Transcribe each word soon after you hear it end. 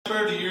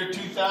December, the year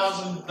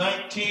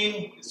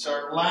 2019. It's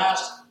our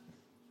last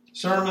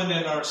sermon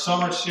in our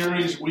summer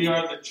series, We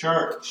Are the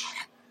Church.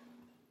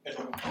 And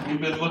we've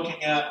been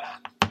looking at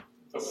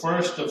the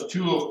first of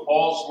two of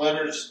Paul's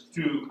letters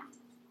to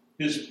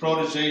his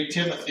protege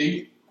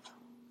Timothy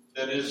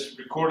that is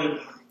recorded and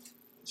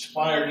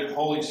inspired in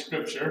Holy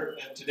Scripture.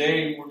 And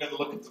today we're going to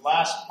look at the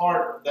last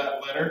part of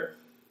that letter.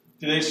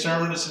 Today's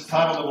sermon is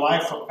entitled The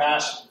Life of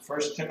Passion, 1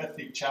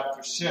 Timothy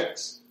chapter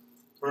 6.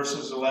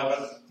 Verses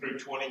 11 through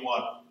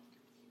 21.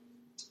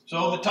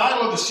 So the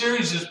title of the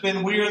series has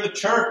been We Are the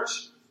Church.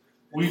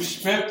 We've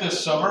spent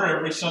this summer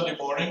every Sunday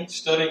morning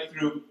studying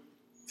through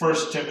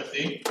 1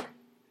 Timothy.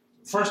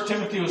 1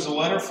 Timothy was a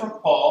letter from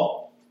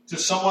Paul to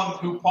someone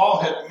who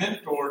Paul had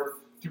mentored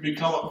to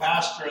become a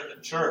pastor in the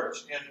church.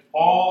 And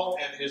Paul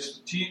and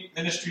his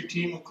ministry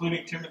team,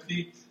 including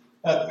Timothy,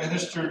 had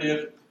ministered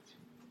in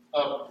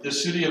the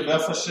city of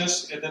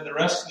Ephesus, and then the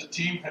rest of the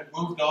team had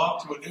moved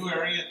on to a new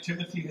area, and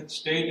Timothy had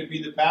stayed to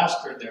be the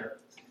pastor there.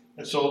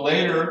 And so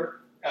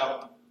later,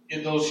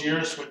 in those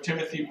years when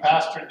Timothy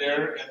pastored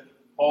there, and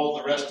Paul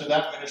and the rest of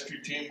that ministry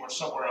team were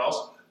somewhere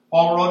else,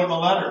 Paul wrote him a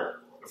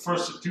letter, the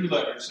first of two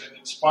letters, and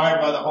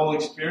inspired by the Holy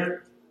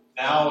Spirit,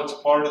 now it's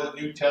part of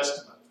the New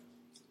Testament.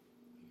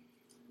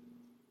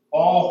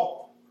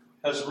 Paul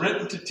has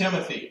written to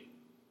Timothy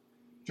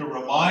to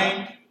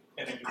remind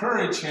and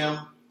encourage him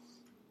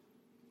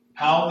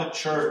how the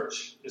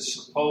church is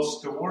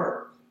supposed to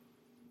work.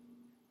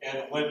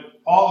 And when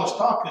Paul is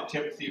talking to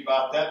Timothy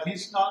about that,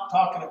 he's not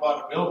talking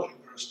about a building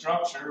or a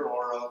structure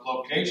or a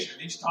location.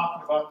 He's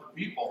talking about the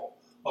people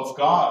of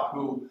God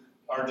who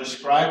are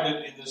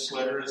described in this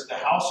letter as the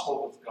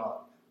household of God.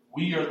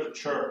 We are the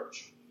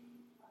church.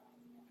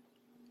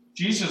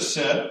 Jesus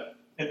said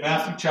in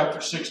Matthew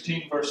chapter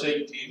 16, verse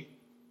 18,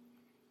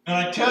 "And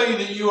I tell you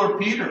that you are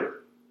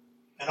Peter,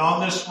 and on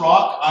this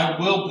rock I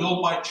will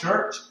build my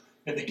church,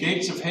 and the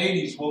gates of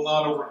Hades will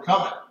not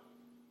overcome it."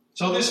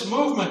 So this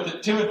movement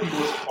that Timothy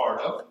was a part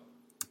of,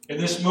 and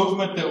this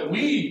movement that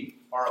we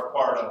are a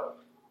part of,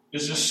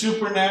 is a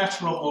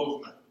supernatural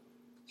movement.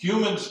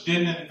 Humans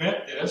didn't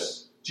invent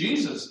this.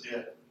 Jesus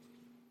did.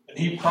 And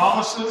he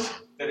promises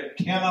that it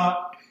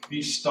cannot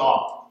be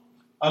stopped.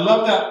 I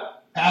love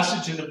that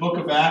passage in the book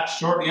of Acts,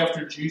 shortly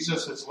after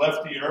Jesus has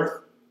left the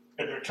earth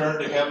and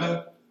returned to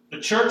heaven. The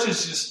church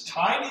is this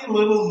tiny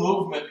little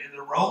movement in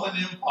the Roman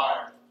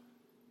Empire.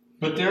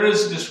 But there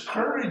is this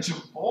courage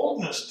and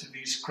boldness to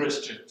these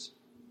Christians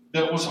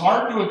that was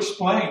hard to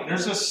explain.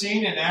 There's a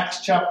scene in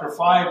Acts chapter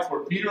 5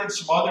 where Peter and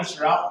some others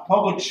are out in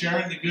public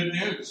sharing the good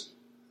news.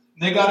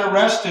 And they got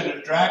arrested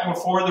and dragged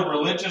before the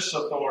religious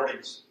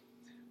authorities.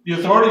 The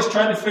authorities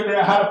tried to figure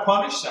out how to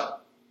punish them.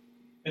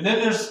 And then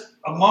there's,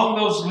 among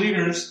those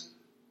leaders,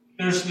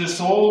 there's this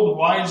old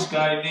wise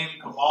guy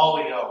named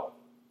Gamaliel.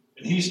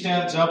 And he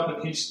stands up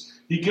and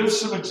he gives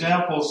some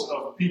examples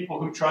of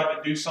people who tried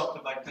to do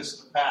something like this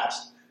in the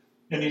past.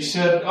 And he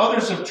said,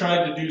 others have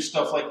tried to do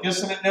stuff like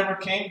this, and it never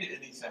came to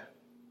anything.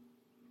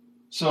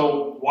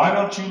 So why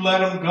don't you let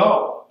them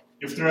go?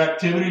 If their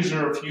activities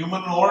are of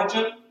human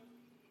origin,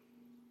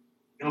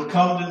 it'll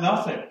come to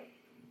nothing.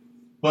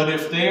 But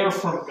if they are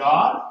from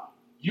God,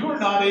 you are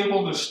not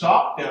able to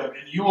stop them,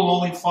 and you will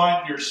only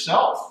find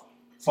yourself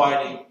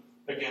fighting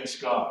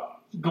against God.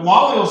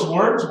 Gamaliel's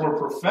words were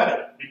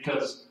prophetic,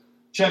 because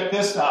check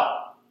this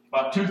out.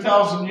 About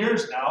 2,000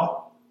 years now,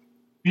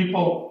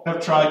 people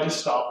have tried to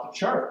stop the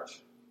church.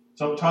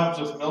 Sometimes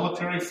with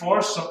military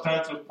force,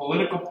 sometimes with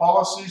political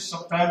policies,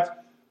 sometimes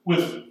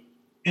with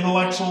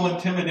intellectual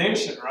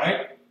intimidation,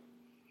 right?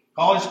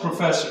 College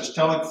professors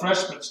telling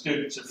freshman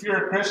students, if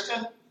you're a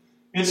Christian,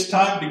 it's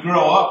time to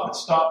grow up and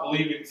stop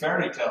believing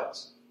fairy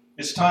tales.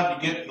 It's time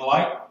to get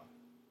enlightened.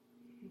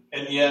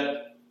 And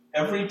yet,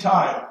 every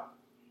time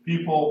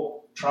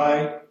people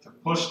try to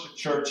push the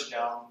church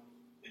down,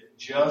 it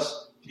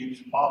just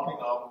keeps popping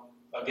up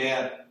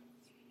again.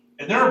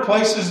 And there are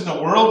places in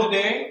the world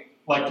today,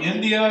 like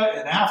India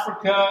and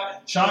Africa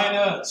and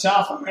China and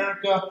South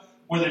America,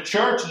 where the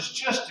church is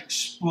just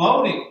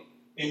exploding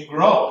in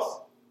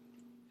growth.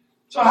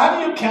 So how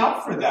do you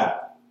account for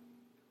that?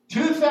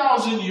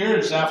 2,000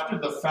 years after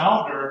the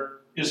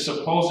founder is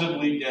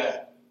supposedly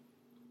dead.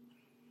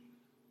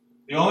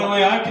 The only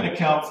way I can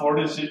account for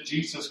it is that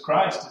Jesus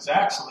Christ is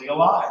actually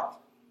alive.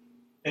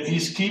 And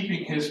he's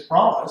keeping his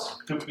promise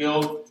to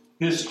build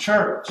his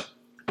church.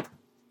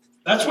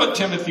 That's what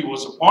Timothy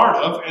was a part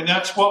of, and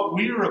that's what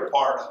we're a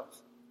part of.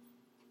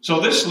 So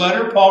this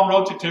letter Paul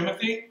wrote to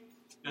Timothy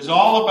is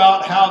all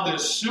about how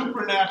this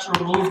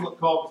supernatural movement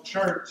called the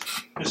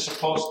church is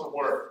supposed to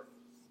work.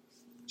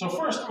 So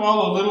first of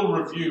all, a little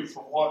review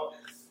from what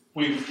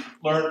we've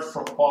learned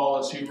from Paul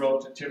as he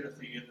wrote to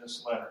Timothy in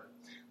this letter.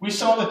 We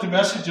saw that the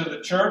message of the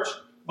church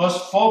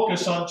must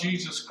focus on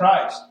Jesus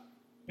Christ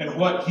and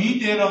what he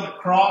did on the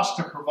cross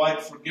to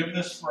provide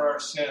forgiveness for our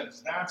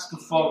sins. That's the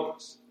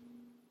focus.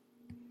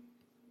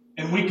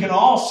 And we can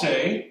all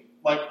say,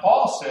 like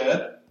Paul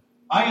said,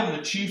 I am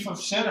the chief of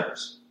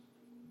sinners.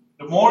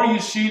 The more you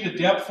see the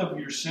depth of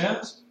your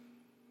sins,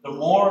 the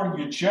more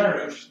you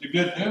cherish the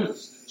good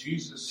news that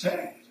Jesus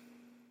saved.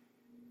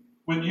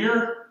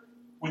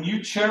 When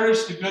you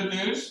cherish the good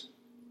news,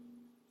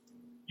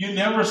 you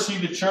never see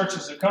the church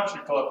as a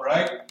country club,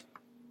 right?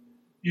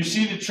 You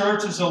see the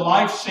church as a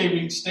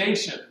life-saving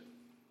station.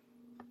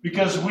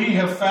 Because we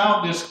have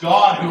found this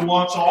God who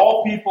wants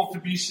all people to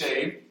be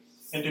saved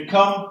and to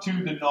come to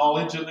the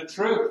knowledge of the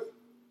truth.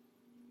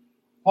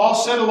 Paul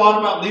said a lot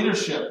about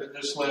leadership in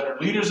this letter.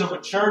 Leaders of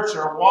a church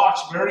are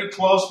watched very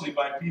closely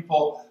by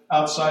people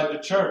outside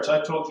the church.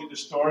 I told you the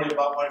story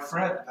about my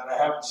friend that I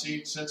haven't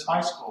seen since high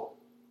school,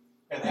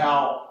 and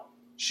how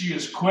she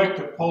is quick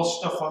to post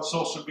stuff on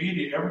social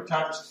media every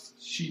time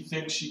she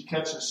thinks she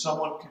catches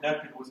someone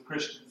connected with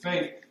Christian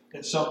faith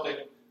in something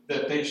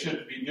that they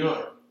shouldn't be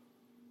doing.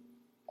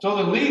 So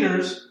the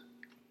leaders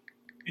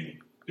in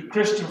the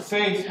Christian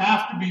faith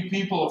have to be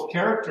people of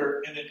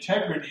character and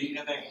integrity,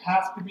 and they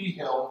have to be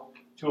held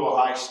to a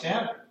high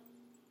standard.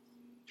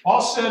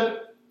 Paul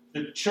said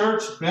the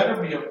church better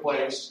be a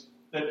place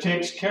that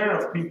takes care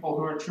of people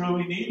who are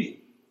truly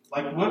needy,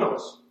 like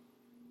widows.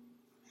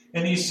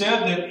 And he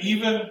said that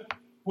even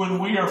when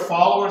we are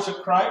followers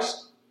of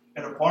Christ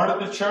and a part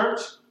of the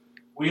church,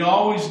 we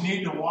always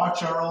need to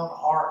watch our own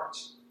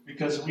hearts,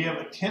 because we have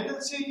a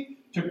tendency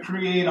to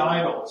create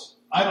idols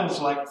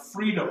like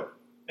freedom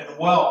and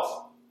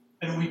wealth,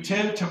 and we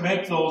tend to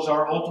make those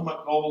our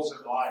ultimate goals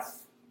in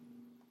life.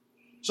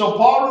 So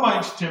Paul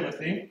reminds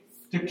Timothy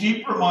to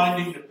keep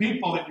reminding the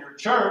people in your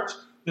church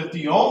that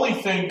the only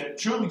thing that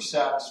truly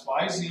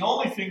satisfies, the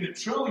only thing that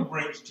truly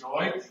brings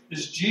joy,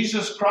 is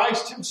Jesus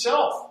Christ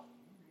himself.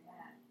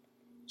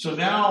 So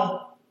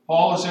now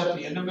Paul is at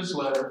the end of his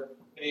letter,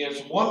 and he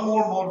has one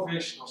more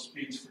motivational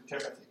speech for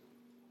Timothy.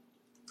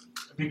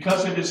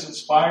 Because it is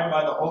inspired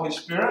by the Holy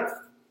Spirit,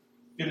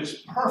 it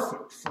is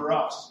perfect for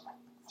us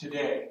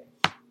today.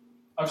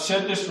 I've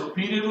said this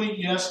repeatedly.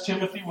 Yes,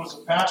 Timothy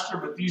was a pastor,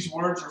 but these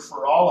words are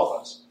for all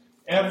of us.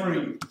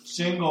 Every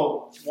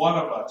single one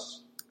of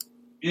us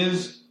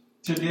is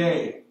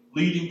today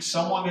leading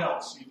someone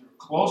else either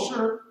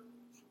closer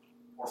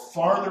or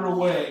farther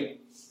away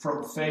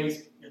from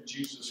faith in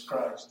Jesus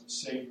Christ, the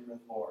Savior and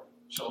Lord.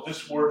 So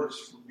this word is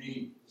for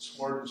me. This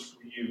word is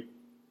for you.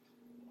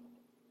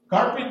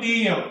 Carpe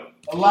diem,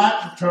 a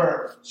Latin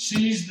term,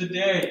 seize the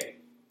day.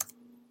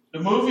 The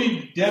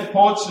movie Dead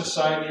Poets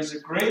Society is a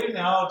great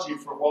analogy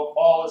for what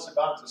Paul is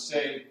about to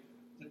say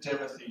to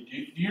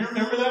Timothy. Do you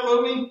remember that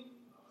movie?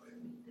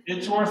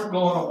 It's worth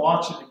going and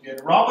watch it again.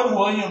 Robin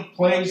Williams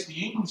plays the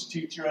English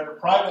teacher at a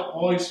private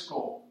boys'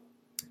 school.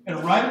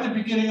 And right at the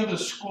beginning of the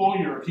school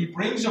year, he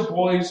brings the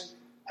boys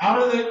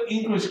out of the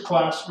English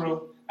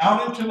classroom,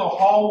 out into the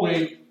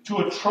hallway to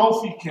a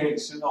trophy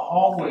case in the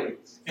hallway.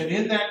 And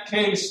in that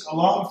case,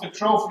 along with the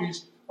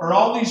trophies, are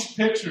all these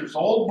pictures,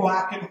 old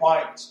black and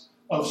whites,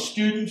 of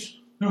students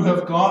who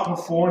have gone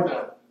before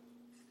them.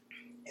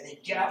 And he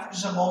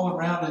gathers them all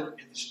around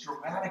in this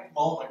dramatic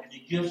moment, and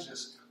he gives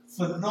this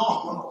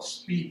phenomenal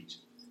speech.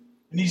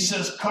 And he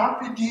says,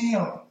 Carpe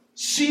diem,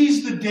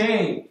 seize the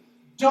day.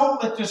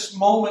 Don't let this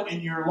moment in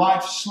your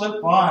life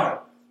slip by.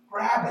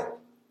 Grab it.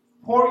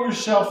 Pour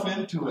yourself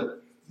into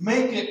it.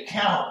 Make it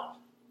count.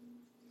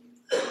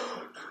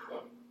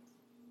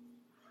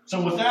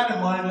 So with that in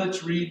mind,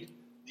 let's read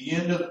the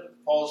end of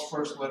Paul's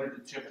first letter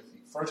to Timothy.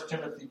 1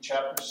 Timothy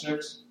chapter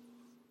 6,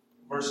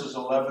 verses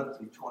 11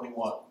 through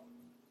 21.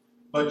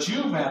 But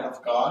you, man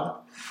of God,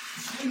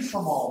 flee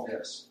from all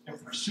this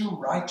and pursue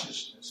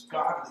righteousness,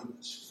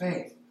 godliness,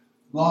 faith,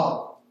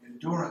 love,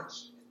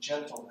 endurance, and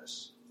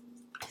gentleness.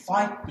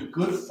 Fight the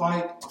good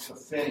fight of the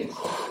faith.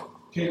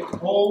 Take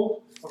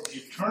hold of the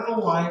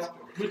eternal life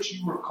to which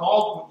you were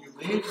called when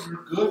you made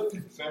your good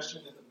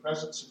confession in the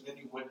presence of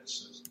many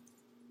witnesses,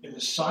 in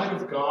the sight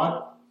of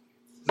God,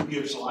 who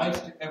gives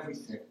life to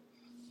everything,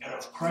 and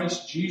of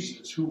Christ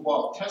Jesus, who,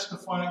 while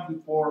testifying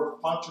before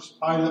Pontius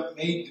Pilate,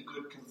 made the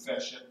good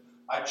confession.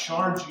 I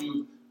charge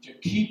you to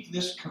keep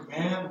this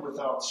command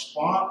without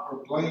spot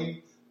or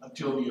blame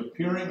until the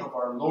appearing of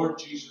our Lord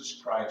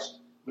Jesus Christ,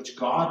 which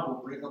God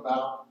will bring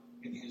about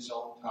in his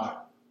own time.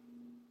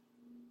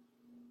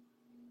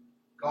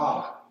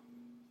 God,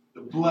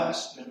 the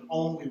blessed and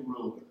only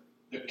ruler,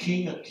 the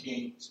King of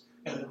kings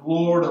and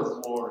Lord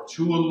of lords,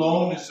 who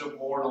alone is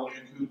immortal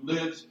and who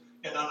lives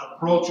in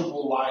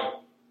unapproachable light,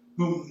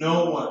 whom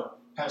no one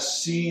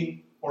has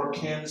seen or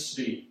can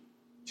see.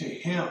 To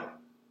him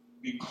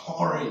be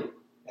glory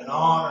and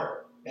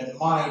honor and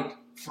might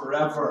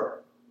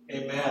forever.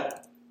 Amen.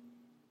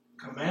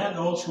 Command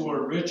those who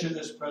are rich in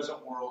this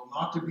present world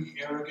not to be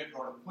arrogant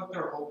nor to put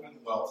their hope in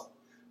wealth,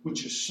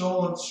 which is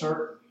so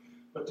uncertain,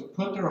 but to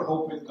put their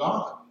hope in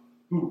God,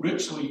 who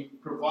richly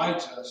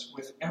provides us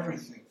with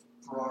everything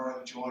for our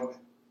enjoyment.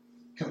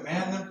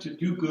 Command them to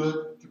do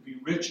good, to be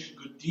rich in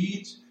good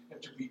deeds,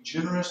 and to be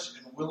generous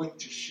and willing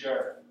to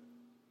share.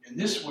 In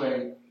this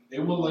way, they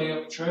will lay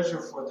up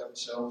treasure for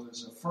themselves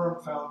as a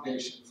firm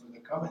foundation for the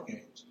coming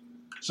age,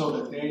 so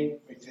that they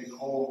may take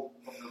hold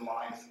of the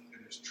life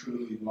that is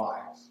truly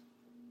life.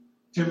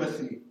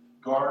 Timothy,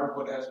 guard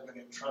what has been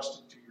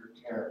entrusted to your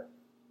care.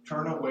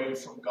 Turn away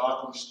from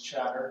godless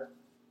chatter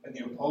and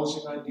the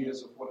opposing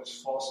ideas of what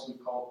is falsely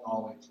called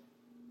knowledge.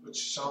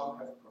 which some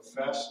have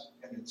professed,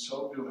 and in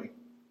so doing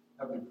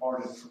have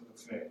departed from the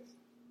faith.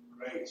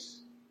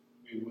 Grace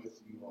be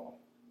with you all.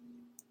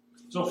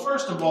 So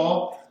first of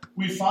all,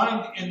 we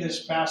find in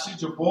this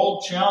passage a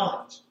bold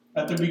challenge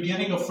at the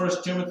beginning of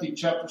 1 Timothy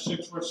chapter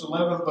 6, verse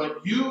 11.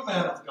 But you,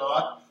 man of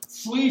God,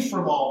 flee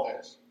from all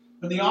this.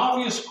 And the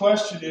obvious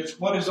question is,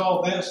 what is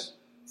all this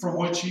from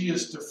which he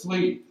is to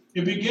flee?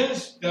 It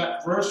begins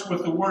that verse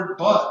with the word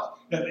but.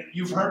 And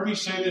you've heard me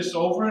say this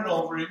over and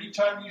over.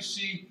 Anytime you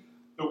see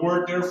the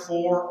word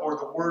therefore or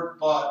the word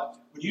but,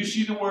 when you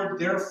see the word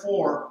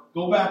therefore,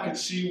 go back and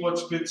see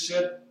what's been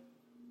said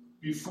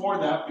before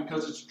that,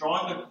 because it's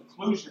drawing a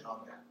conclusion on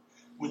that.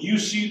 When you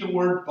see the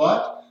word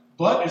but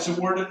is a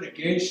word of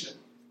negation.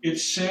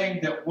 It's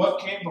saying that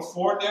what came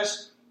before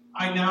this,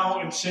 I now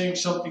am saying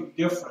something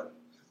different.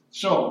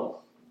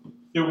 So,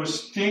 there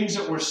was things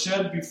that were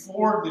said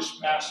before this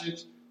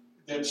passage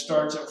that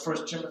starts at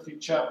 1 Timothy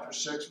chapter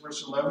 6,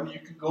 verse 11. You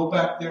can go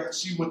back there and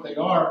see what they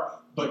are.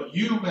 But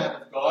you,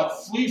 man of God,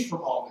 flee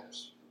from all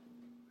this.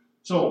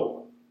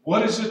 So,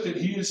 what is it that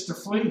he is to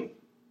flee?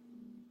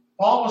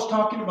 Paul was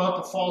talking about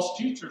the false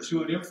teachers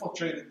who had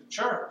infiltrated the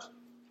church,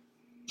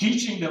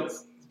 teaching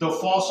the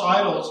false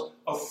idols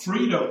of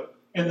freedom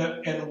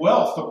and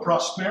wealth, the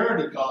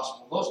prosperity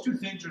gospel. Those two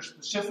things are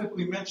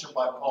specifically mentioned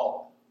by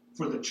Paul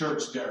for the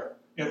church there.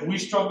 And we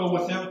struggle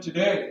with them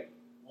today.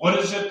 What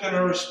is it that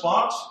our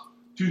response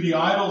to the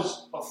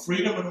idols of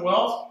freedom and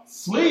wealth?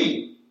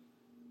 Flee.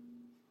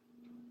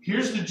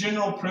 Here's the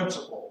general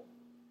principle.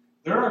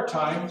 There are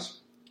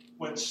times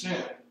when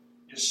sin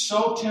is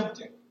so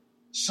tempting,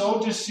 so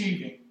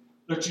deceiving,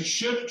 that you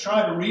shouldn't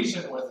try to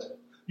reason with it.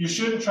 You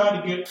shouldn't try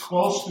to get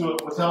close to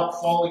it without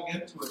falling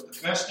into it.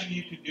 The best thing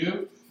you can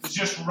do is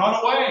just run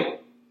away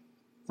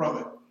from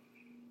it.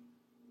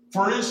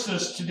 For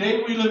instance,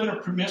 today we live in a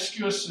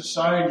promiscuous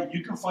society.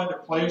 You can find a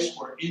place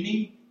where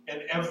any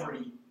and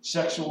every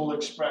sexual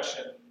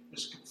expression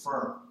is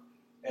confirmed.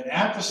 And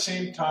at the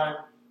same time,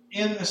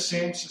 in the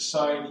same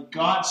society,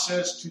 God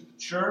says to the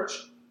church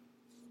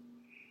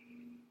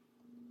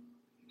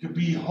to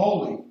be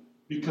holy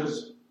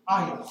because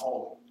I am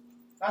holy.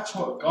 That's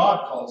what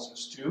God calls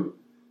us to.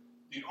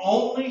 The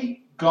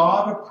only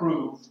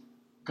God-approved,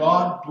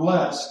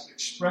 God-blessed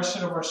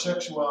expression of our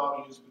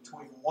sexuality is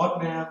between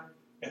one man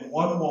and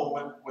one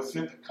woman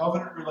within the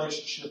covenant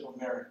relationship of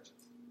marriage.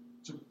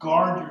 So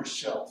guard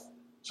yourself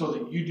so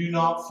that you do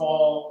not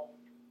fall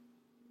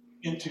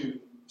into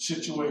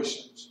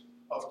situations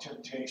of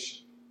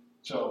temptation.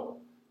 So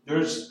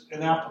there's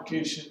an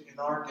application in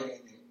our day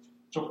and age.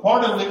 So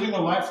part of living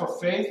a life of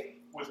faith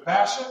with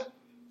passion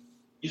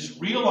is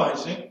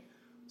realizing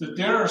that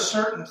there are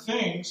certain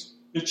things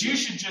that you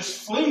should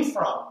just flee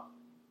from.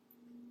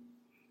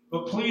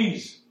 But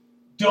please,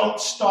 don't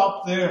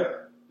stop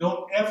there.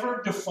 Don't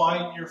ever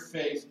define your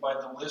faith by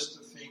the list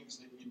of things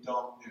that you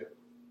don't do.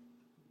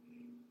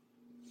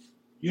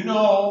 You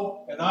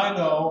know, and I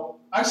know,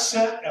 I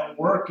sat at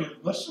work and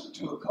listened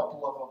to a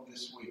couple of them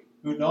this week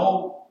who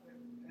know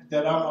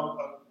that I'm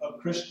a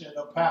Christian,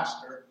 a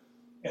pastor,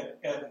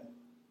 and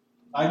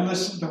I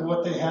listened to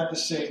what they had to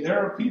say.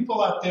 There are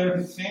people out there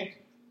who think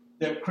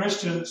that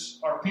Christians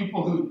are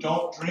people who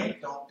don't drink,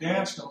 don't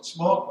dance, don't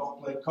smoke,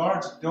 don't play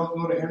cards, and don't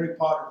go to Harry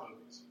Potter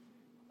movies.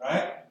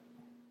 Right?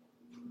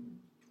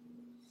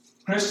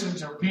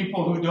 Christians are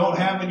people who don't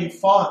have any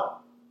fun.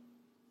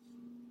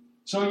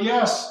 So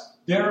yes,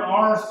 there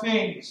are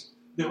things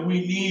that we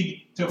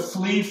need to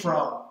flee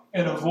from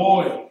and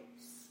avoid.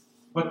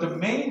 But the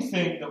main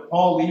thing that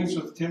Paul leaves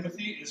with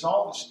Timothy is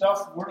all the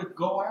stuff we're to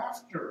go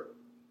after.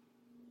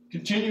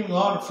 Continuing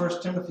on in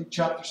 1 Timothy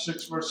chapter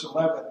 6, verse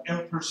 11,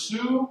 and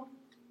pursue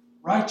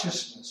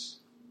righteousness,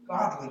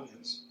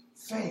 godliness,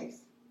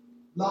 faith,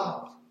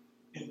 love,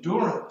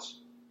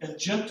 endurance, and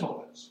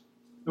gentleness.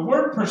 The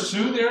word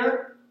pursue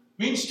there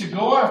means to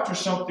go after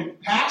something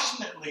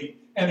passionately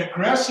and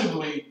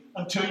aggressively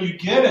until you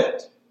get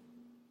it.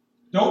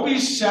 Don't be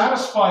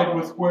satisfied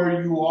with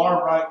where you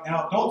are right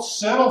now. Don't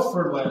settle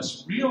for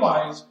less.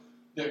 Realize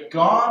that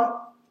God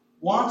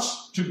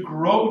wants to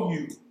grow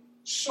you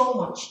so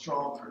much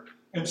stronger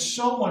and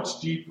so much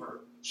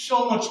deeper,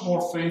 so much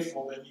more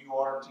faithful than you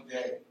are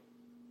today.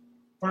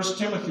 1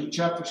 Timothy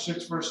chapter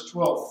 6, verse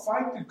 12.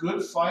 Fight the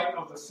good fight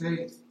of the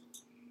faith.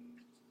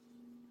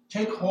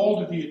 Take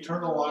hold of the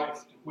eternal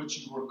life to which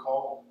you were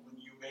called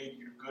when you made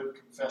your good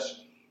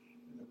confession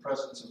in the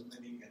presence of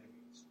many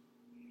enemies.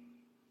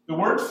 The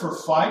word for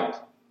fight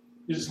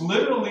is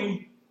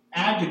literally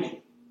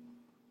agony.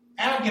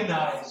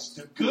 Agonize,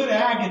 the good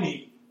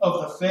agony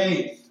of the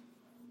faith.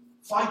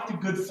 Fight the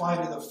good fight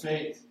of the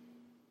faith.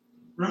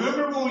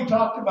 Remember when we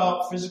talked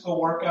about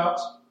physical workouts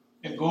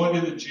and going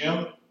to the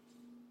gym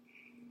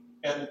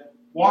and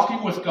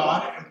walking with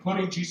God and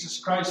putting Jesus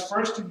Christ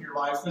first in your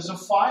life is a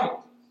fight.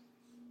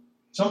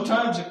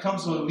 Sometimes it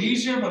comes a little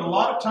easier, but a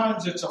lot of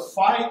times it's a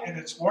fight and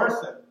it's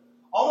worth it.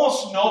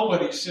 Almost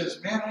nobody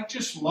says, man, I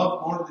just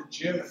love going to the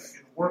gym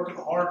and working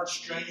hard and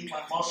straining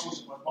my muscles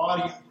and my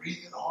body and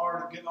breathing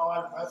hard and getting all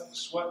that breath and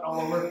sweating all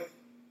over.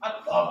 I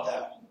love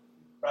that,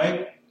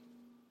 right?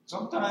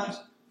 Sometimes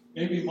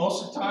maybe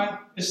most of the time,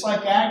 it's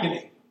like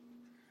agony.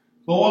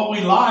 But what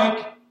we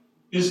like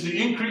is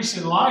the increase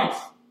in life,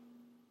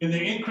 in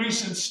the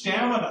increase in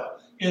stamina,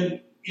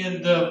 in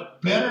the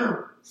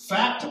better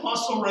fat to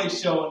muscle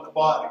ratio in the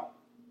body,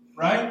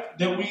 right?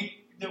 That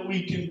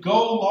we can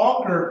go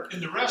longer in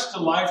the rest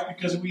of life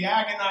because we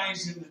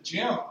agonize in the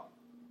gym.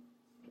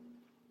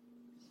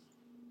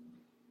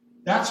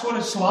 That's what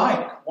it's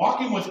like.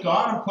 Walking with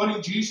God and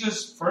putting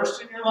Jesus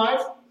first in your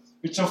life,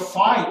 it's a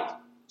fight.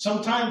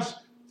 Sometimes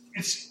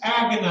it's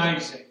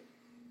agonizing.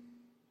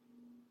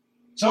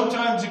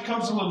 Sometimes it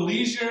comes a little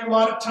easier. A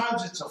lot of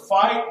times it's a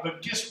fight.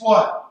 But guess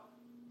what?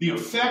 The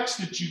effects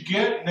that you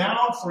get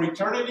now for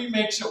eternity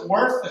makes it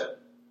worth it.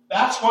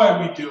 That's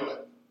why we do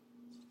it.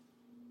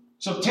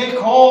 So take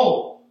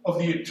hold of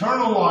the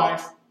eternal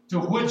life to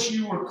which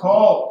you were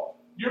called.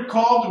 You're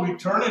called to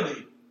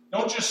eternity.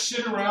 Don't just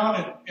sit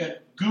around and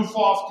goof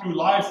off through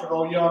life and,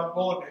 oh yeah, I'm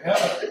going to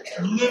heaven.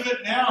 Live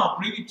it now.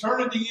 Bring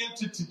eternity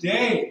into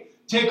today.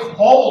 Take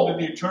hold of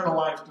the eternal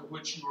life to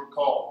which you were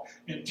called.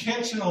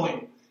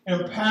 Intentionally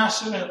and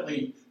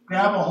passionately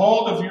grab a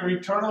hold of your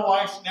eternal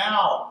life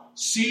now.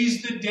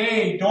 Seize the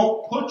day.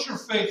 Don't put your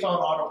faith on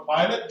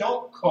autopilot.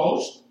 Don't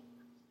coast.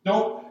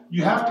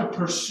 You have to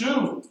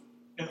pursue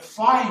and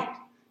fight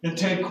and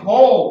take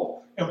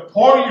hold and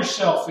pour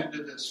yourself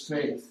into this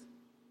faith.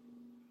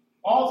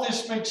 All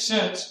this makes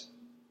sense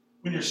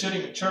when you're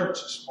sitting in church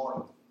this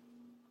morning.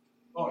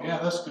 Oh yeah,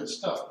 that's good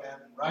stuff, man,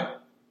 right?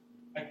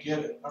 I get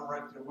it. I'm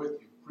right there with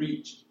you.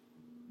 Preach.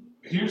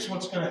 But here's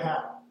what's going to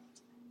happen.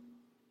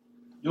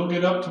 You'll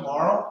get up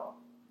tomorrow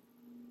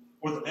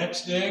or the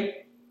next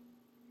day,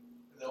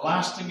 and the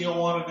last thing you'll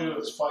want to do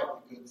is fight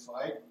the good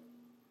fight.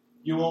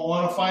 You won't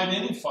want to fight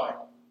any fight.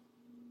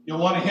 You'll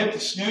want to hit the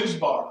snooze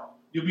bar.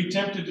 You'll be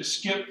tempted to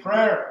skip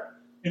prayer.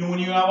 And when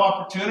you have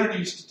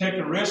opportunities to take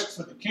a risk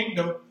for the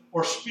kingdom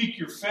or speak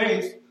your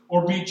faith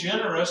or be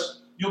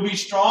generous, you'll be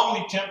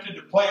strongly tempted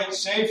to play it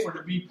safe or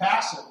to be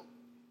passive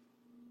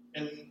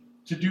and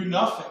to do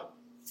nothing.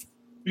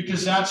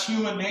 Because that's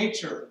human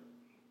nature.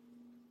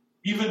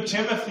 Even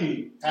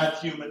Timothy had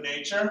human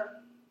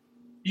nature.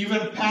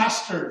 Even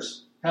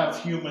pastors have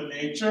human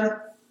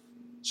nature.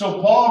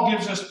 So Paul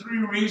gives us 3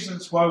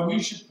 reasons why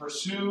we should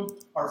pursue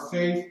our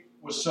faith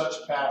with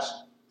such passion.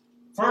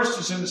 First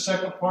is in the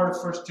second part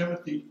of 1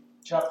 Timothy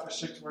chapter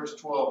 6, verse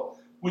 12.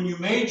 When you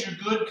made your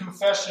good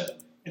confession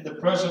in the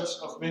presence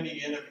of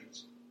many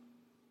enemies.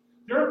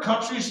 There are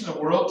countries in the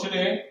world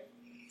today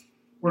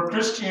where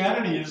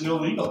Christianity is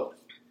illegal.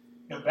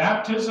 And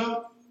baptism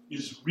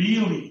is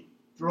really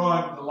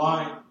drawing the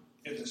line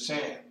in the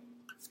sand.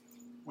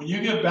 When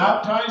you get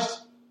baptized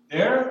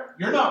there,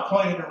 you're not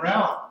playing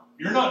around.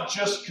 You're not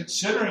just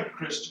considering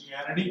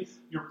Christianity.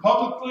 You're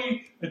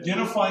publicly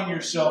identifying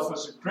yourself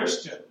as a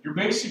Christian. You're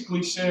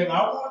basically saying,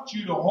 I want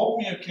you to hold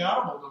me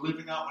accountable to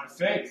living out my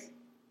faith.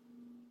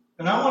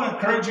 And I want to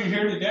encourage you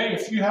here today,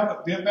 if you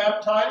haven't been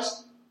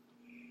baptized,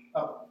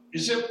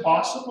 is it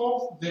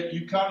possible that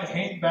you kind of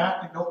hang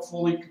back and don't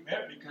fully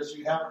commit because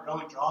you haven't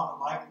really drawn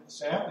the line in the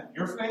sand in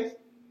your faith?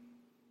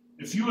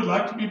 If you would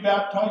like to be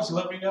baptized,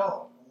 let me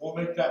know. We'll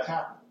make that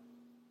happen.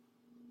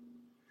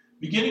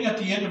 Beginning at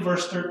the end of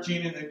verse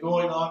 13 and then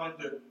going on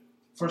into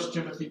 1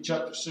 Timothy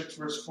chapter 6,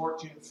 verse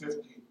 14 and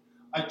 15.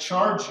 I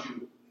charge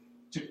you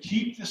to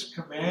keep this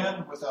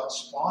command without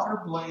spot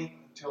or blame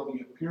until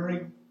the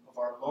appearing of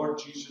our Lord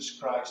Jesus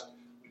Christ,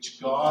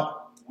 which God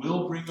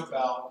will bring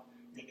about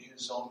in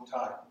His own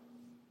time.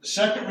 The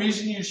second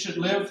reason you should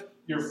live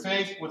your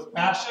faith with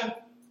passion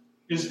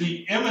is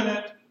the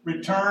imminent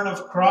return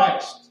of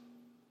Christ.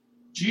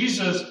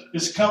 Jesus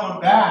is coming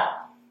back,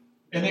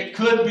 and it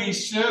could be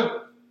soon.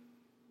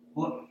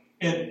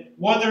 And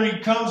whether He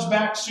comes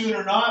back soon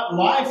or not,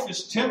 life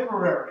is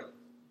temporary,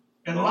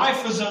 and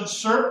life is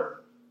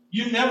uncertain.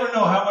 You never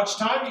know how much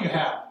time you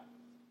have.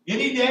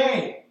 Any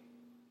day,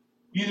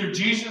 either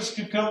Jesus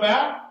could come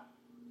back,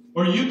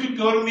 or you could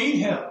go to meet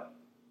Him.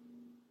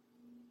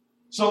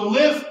 So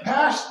live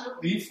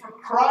passionately for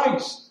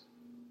Christ,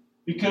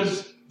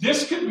 because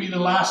this could be the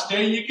last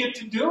day you get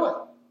to do it.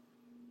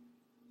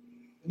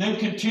 And then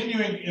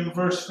continuing in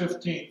verse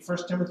 15, 1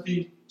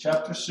 Timothy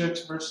chapter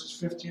 6, verses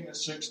 15 and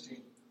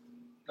 16.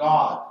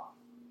 God,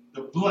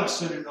 the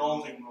blessed and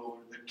only ruler,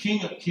 the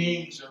King of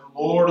kings and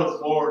Lord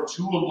of lords,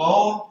 who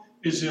alone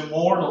is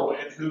immortal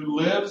and who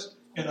lives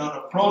in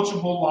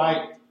unapproachable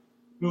light,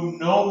 whom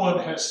no one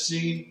has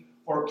seen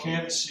or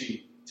can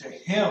see. To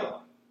Him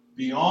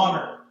be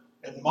honor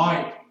and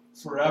might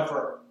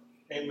forever.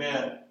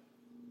 Amen.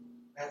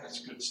 Man,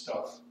 that's good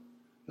stuff.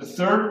 The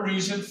third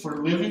reason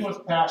for living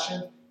with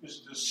passion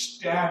is the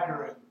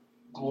staggering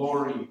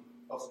glory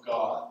of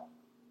God.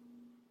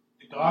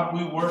 The God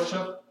we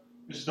worship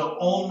is the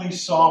only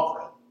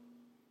sovereign.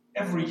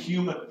 Every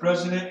human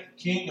president,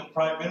 king, and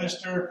prime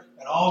minister,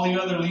 and all the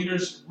other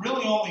leaders are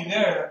really only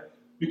there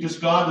because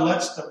God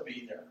lets them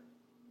be there.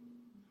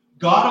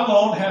 God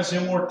alone has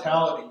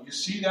immortality. You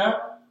see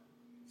that?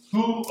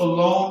 Who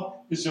alone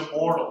is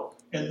immortal?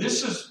 And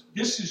this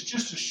is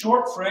just a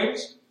short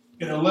phrase.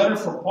 in a letter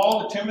from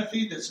Paul to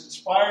Timothy that's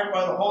inspired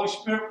by the Holy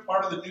Spirit,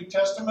 part of the New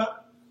Testament.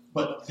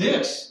 But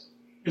this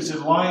is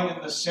a line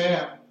in the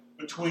sand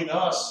between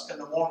us and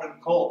the Mormon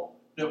cult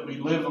that we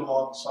live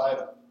alongside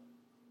of.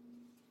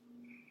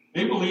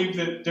 They believe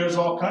that there's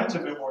all kinds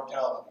of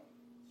immortality.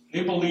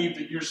 They believe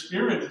that your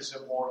spirit is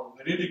immortal,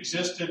 that it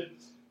existed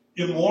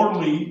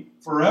immortally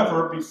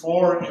forever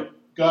before it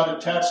got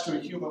attached to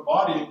a human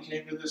body and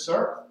came to this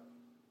earth.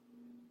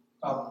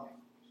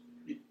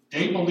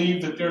 They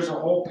believe that there's a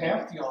whole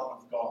pantheon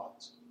of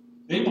gods.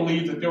 They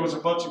believe that there was a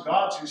bunch of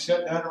gods who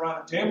sat down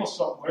around a table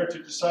somewhere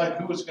to decide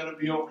who was going to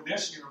be over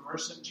this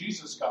universe, and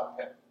Jesus got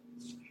picked.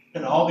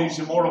 And all these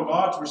immortal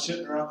gods were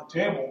sitting around the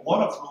table,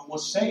 one of whom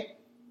was Satan.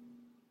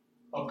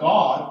 A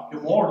God,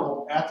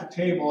 immortal, at the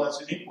table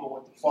as an equal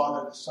with the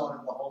Father, the Son,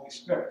 and the Holy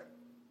Spirit,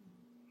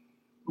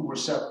 who were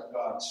separate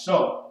gods.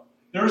 So,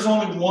 there is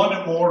only one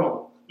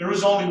immortal. There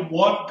is only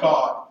one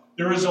God.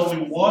 There is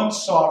only one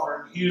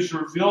sovereign. He is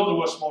revealed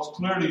to us most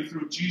clearly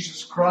through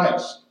Jesus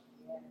Christ.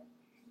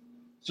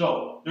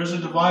 So, there's a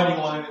dividing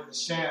line in the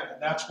sand,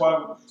 and that's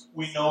why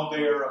we know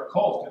they are a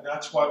cult, and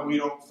that's why we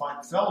don't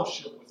find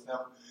fellowship with them,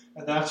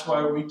 and that's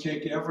why we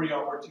take every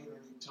opportunity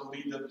to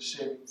lead them to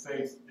saving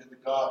faith in the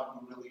God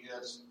who really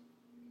is,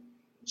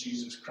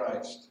 Jesus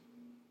Christ.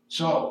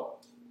 So,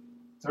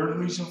 third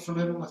reason for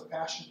living with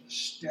passion, the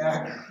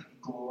staggering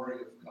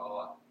glory of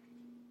God.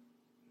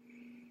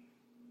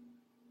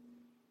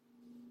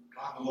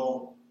 God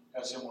alone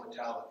has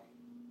immortality.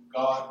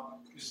 God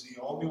is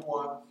the only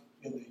one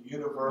in the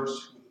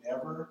universe who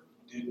never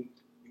didn't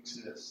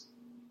exist.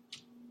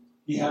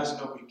 He has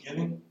no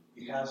beginning.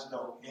 He has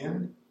no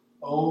end.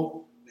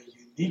 Oh, the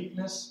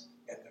uniqueness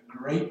and the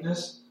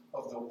greatness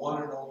of the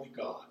one and only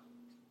God.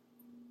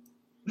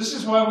 This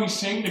is why we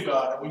sing to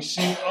God and we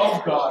sing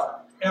of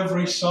God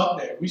every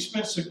Sunday. We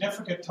spend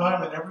significant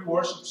time in every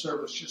worship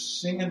service just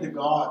singing to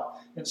God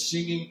and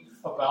singing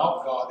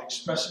about God,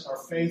 expressing our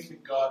faith in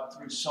God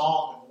through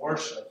song and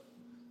worship.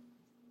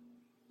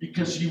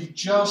 Because you've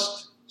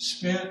just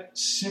spent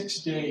 6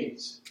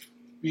 days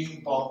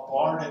being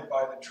bombarded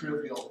by the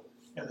trivial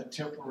and the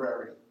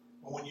temporary.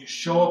 And when you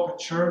show up at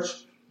church,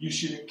 you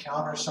should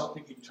encounter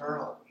something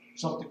eternal,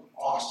 something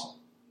awesome.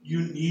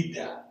 You need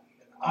that,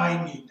 and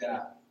I need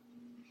that.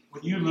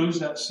 When you lose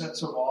that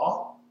sense of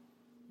awe,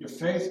 your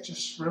faith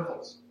just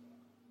shrivels.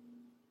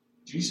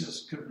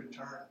 Jesus could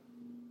return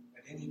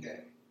at any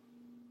day,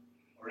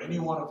 or any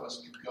one of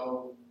us could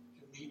go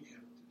to meet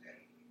him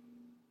today.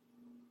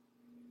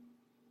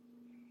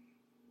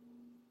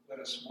 Let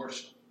us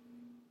worship,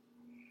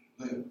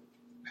 live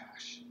with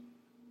passion.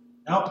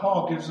 Now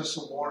Paul gives us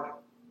a warning.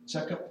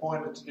 Second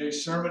point of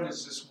today's sermon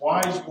is this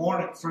wise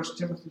warning, 1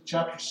 Timothy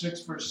chapter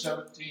 6, verse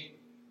 17.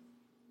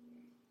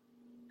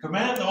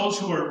 Command those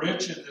who are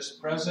rich in this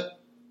present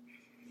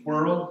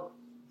world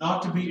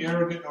not to be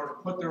arrogant or to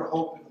put their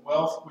hope in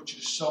wealth, which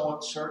is so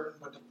uncertain,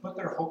 but to put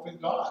their hope in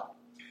God,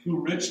 who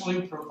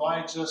richly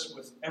provides us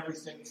with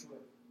everything for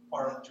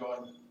our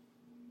enjoyment.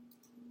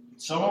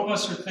 Some of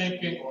us are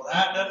thinking, well,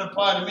 that doesn't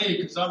apply to me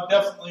because I'm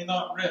definitely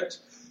not rich.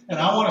 And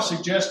I want to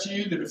suggest to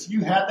you that if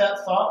you had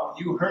that thought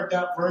when you heard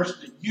that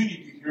verse, that you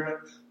need to hear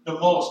it the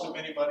most of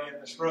anybody in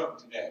this room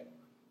today.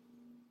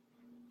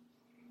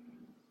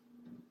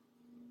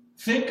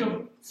 Think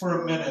of,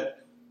 for a minute,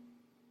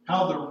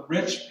 how the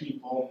rich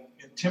people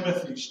in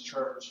Timothy's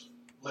church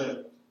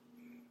lived.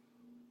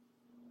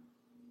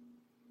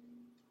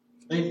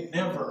 They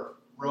never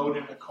rode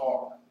in a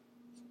car.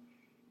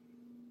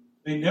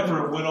 They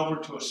never went over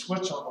to a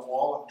switch on the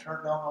wall and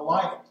turned on the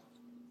light.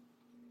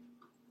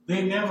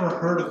 They never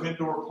heard of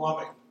indoor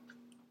plumbing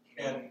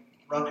and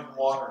running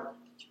water.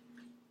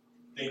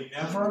 They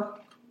never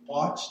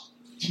watched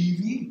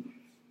TV.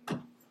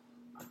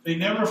 They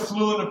never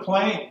flew in a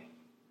plane.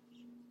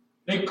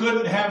 They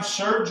couldn't have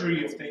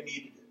surgery if they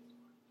needed it.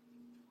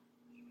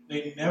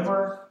 They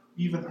never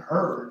even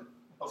heard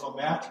of a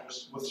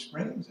mattress with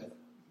springs in it.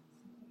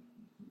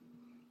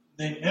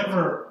 They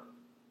never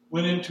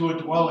went into a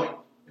dwelling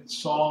and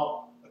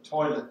saw a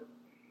toilet.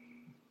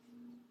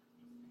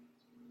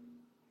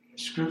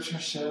 Scripture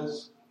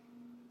says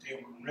they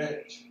were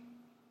rich.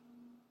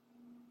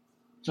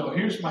 So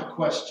here's my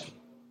question.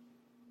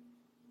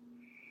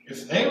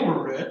 If they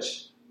were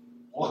rich,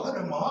 what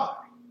am I?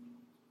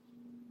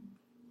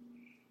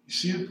 You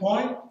see the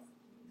point?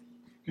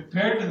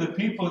 Compared to the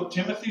people at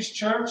Timothy's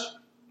church,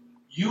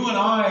 you and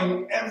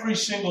I, every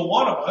single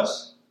one of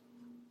us,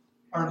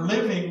 are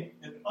living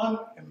in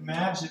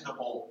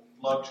unimaginable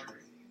luxury.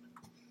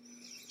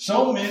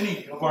 So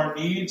many of our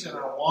needs and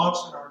our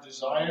wants and our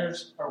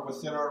desires are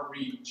within our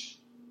reach.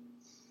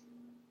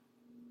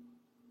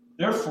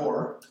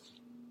 Therefore,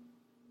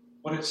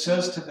 what it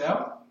says to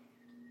them,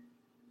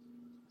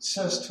 it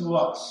says to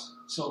us.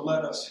 So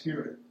let us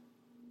hear it.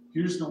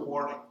 Here's the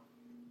warning.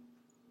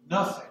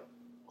 Nothing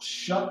will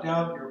shut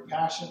down your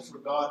passion for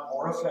God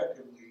more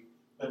effectively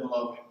than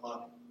loving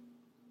money.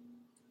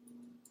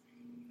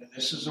 And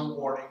this is a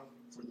warning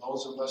for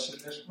those of us in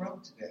this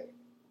room today.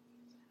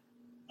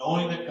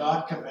 Knowing that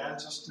God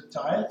commands us to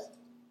tithe,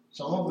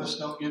 some of us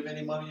don't give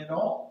any money at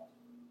all.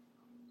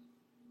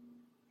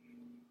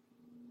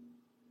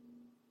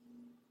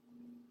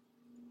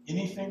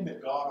 anything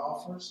that God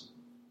offers,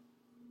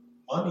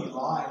 money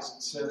lies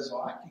and says,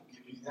 oh, I can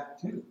give you that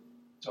too.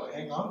 So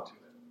hang on to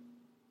it.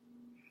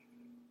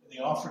 And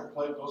the offering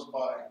plate goes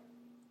by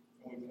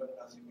and we put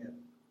nothing in.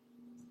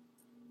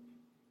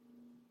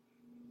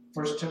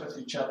 1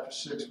 Timothy chapter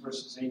 6,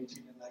 verses 18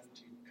 and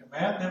 19.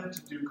 Command them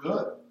to do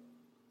good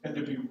and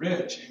to be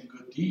rich in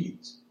good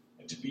deeds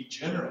and to be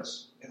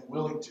generous and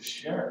willing to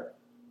share.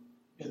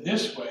 In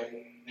this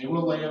way, they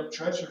will lay up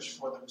treasures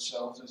for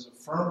themselves as a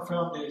firm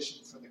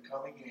foundation for the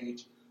coming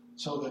age,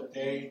 so that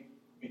they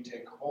may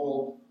take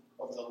hold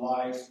of the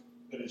life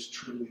that is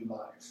truly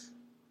life.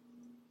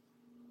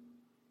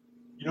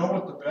 You know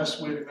what the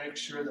best way to make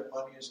sure that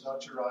money is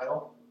not your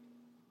idol?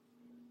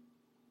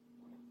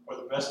 Or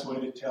the best way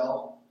to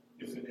tell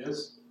if it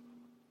is?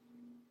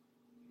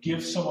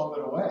 Give some of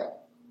it away.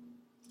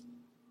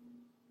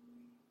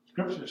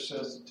 Scripture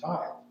says the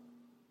tithe.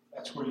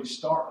 That's where you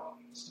start.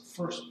 It's the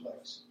first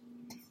place.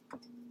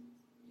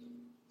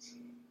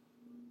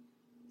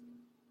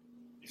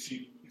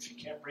 If you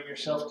can't bring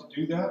yourself to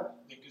do that,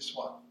 then guess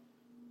what?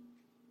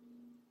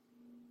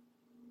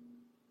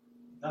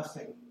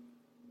 Nothing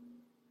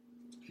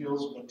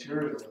kills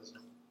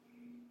materialism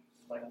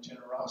like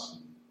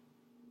generosity.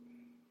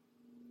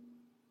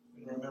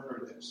 And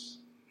remember this.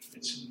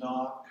 It's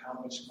not how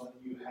much money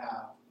you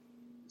have.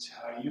 It's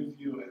how you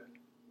view it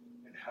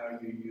and how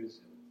you use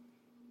it.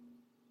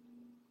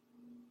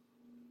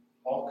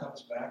 Paul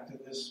comes back to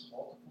this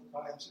multiple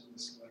times in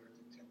this letter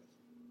to Timothy.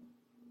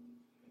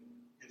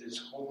 It is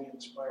wholly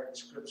inspired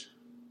scripture.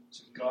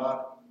 So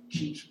God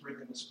keeps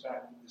bringing us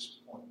back to this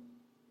point.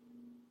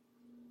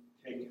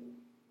 Take it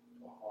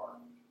to heart.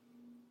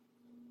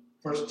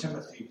 1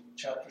 Timothy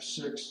chapter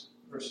 6,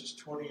 verses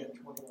 20 and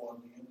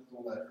 21, the end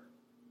of the letter.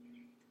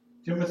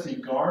 Timothy,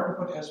 guard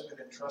what has been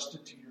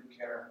entrusted to your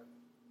care.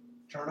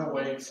 Turn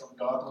away from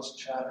godless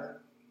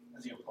chatter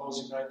and the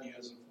opposing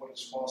ideas of what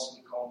is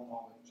falsely called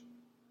knowledge,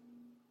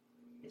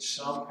 which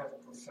some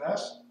have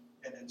professed,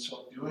 and in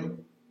so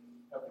doing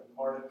have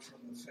departed from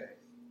the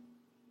faith.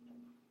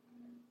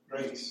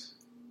 Grace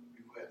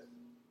be with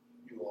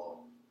you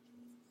all.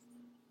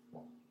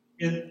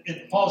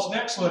 In Paul's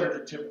next letter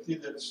to Timothy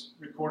that's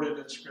recorded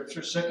in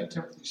Scripture, 2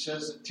 Timothy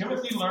says that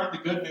Timothy learned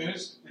the good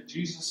news that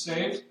Jesus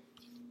saved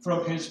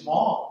from his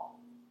mom,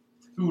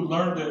 who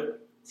learned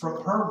it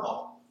from her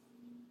mom.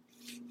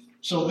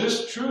 So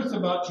this truth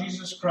about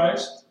Jesus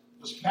Christ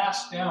was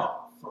passed down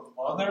from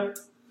mother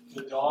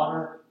to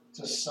daughter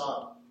to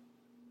son.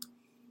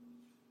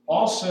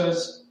 Paul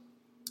says,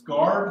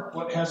 guard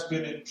what has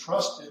been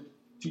entrusted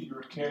to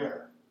your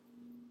care.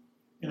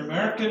 In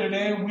America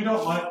today, we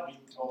don't like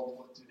being told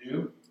what to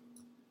do.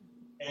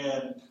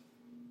 And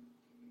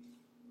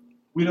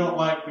we don't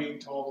like being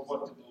told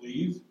what to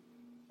believe.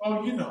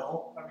 Oh,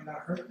 I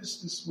heard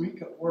this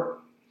week at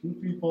work. 2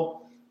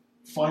 people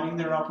finding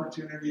their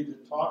opportunity to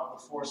talk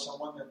before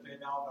someone that they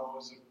now know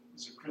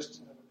is a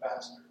Christian and a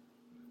pastor.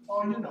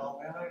 Oh, man,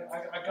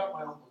 I got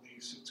my own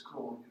beliefs. It's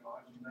cool.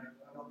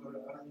 I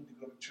don't need to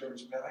go to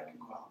church, man. I can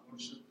go out and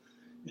worship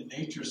in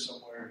nature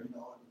somewhere, and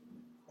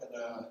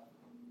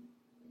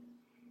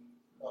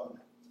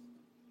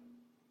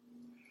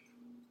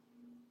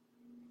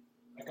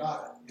I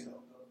got it.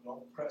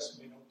 Don't press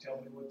me. Don't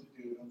tell me what to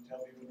do. Don't tell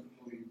me what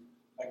to believe.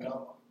 I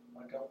got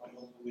my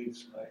own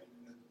beliefs, right?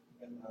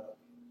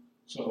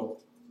 So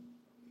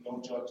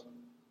don't judge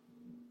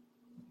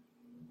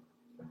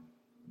me.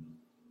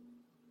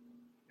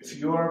 If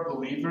you are a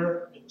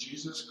believer in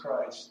Jesus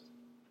Christ,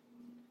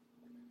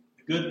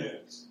 the good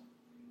news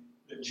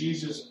that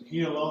Jesus and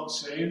He alone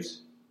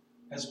saves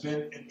has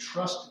been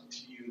entrusted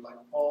to you, like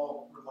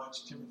Paul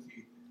reminds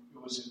Timothy,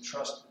 it was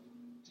entrusted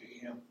to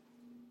him.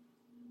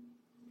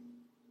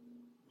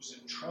 It was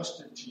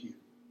entrusted to you.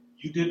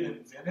 You didn't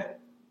invent it.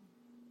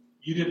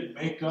 You didn't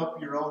make up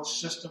your own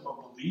system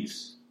of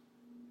beliefs.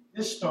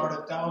 This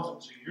started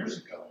thousands of years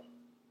ago.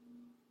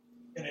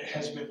 And it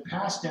has been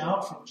passed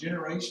down from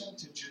generation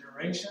to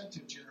generation to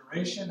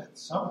generation, and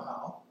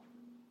somehow,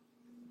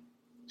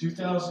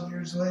 2,000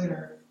 years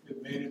later,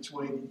 it made its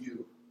way to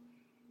you.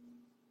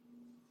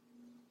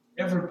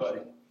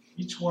 Everybody,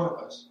 each one of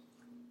us,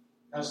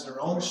 has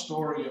their own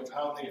story of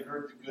how they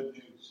heard the good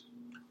news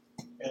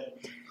and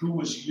who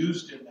was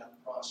used in that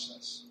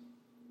process.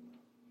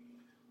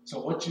 So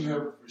what you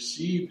have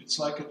received, it's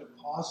like a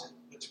deposit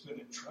that's been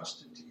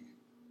entrusted to you.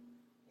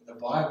 And the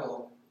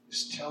Bible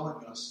is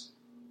telling us,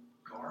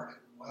 guard it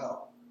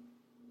well.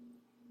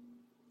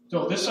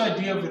 So this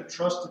idea of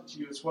entrusted to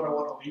you is what I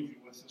want to leave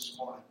you with this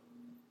morning.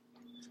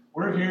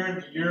 We're here in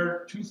the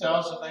year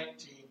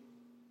 2019,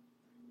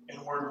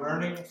 and we're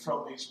learning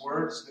from these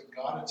words that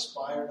God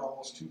inspired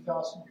almost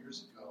 2,000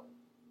 years ago.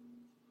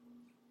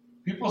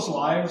 People's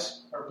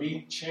lives are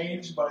being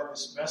changed by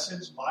this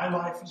message. My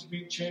life is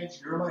being changed.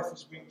 Your life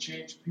is being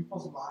changed.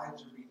 People's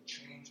lives are being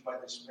changed by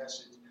this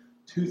message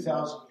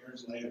 2,000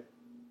 years later.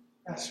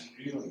 That's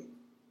really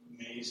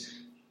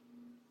amazing.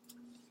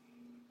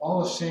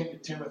 Paul is saying to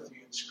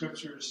Timothy, and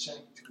Scripture is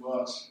saying to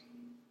us,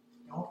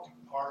 don't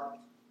depart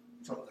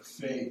from the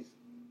faith,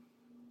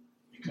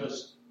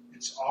 because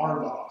it's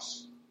our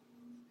loss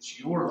It's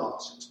your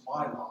loss. It's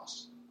my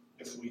loss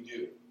if we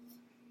do.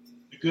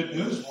 The good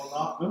news will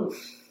not move.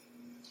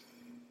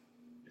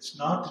 It's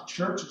not the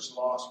church's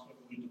loss when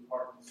we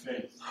depart the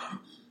faith.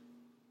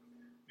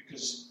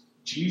 Because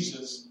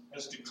Jesus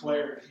has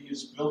declared he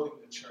is building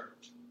the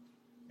church.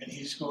 And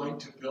he's going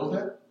to build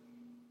it.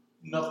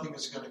 Nothing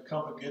is going to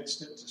come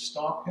against it to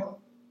stop him.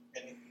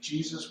 And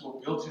Jesus will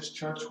build his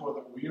church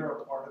whether we are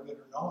a part of it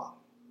or not.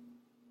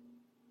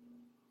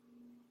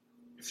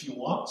 If you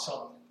want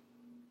something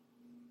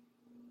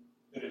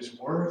that is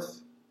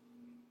worth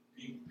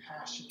being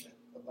passionate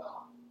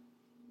about,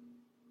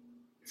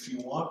 if you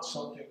want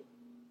something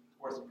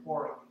worth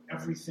pouring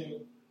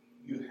everything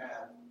you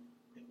have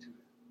into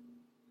it,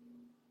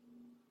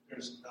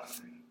 there's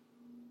nothing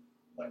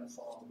like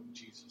following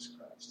Jesus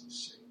Christ as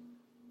Savior.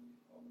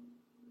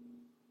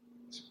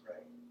 Let's pray.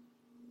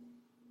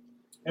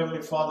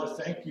 Heavenly Father,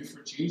 thank you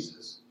for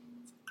Jesus.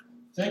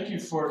 Thank you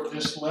for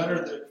this letter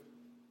that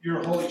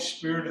your Holy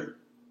Spirit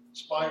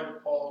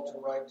inspired Paul to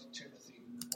write to Timothy.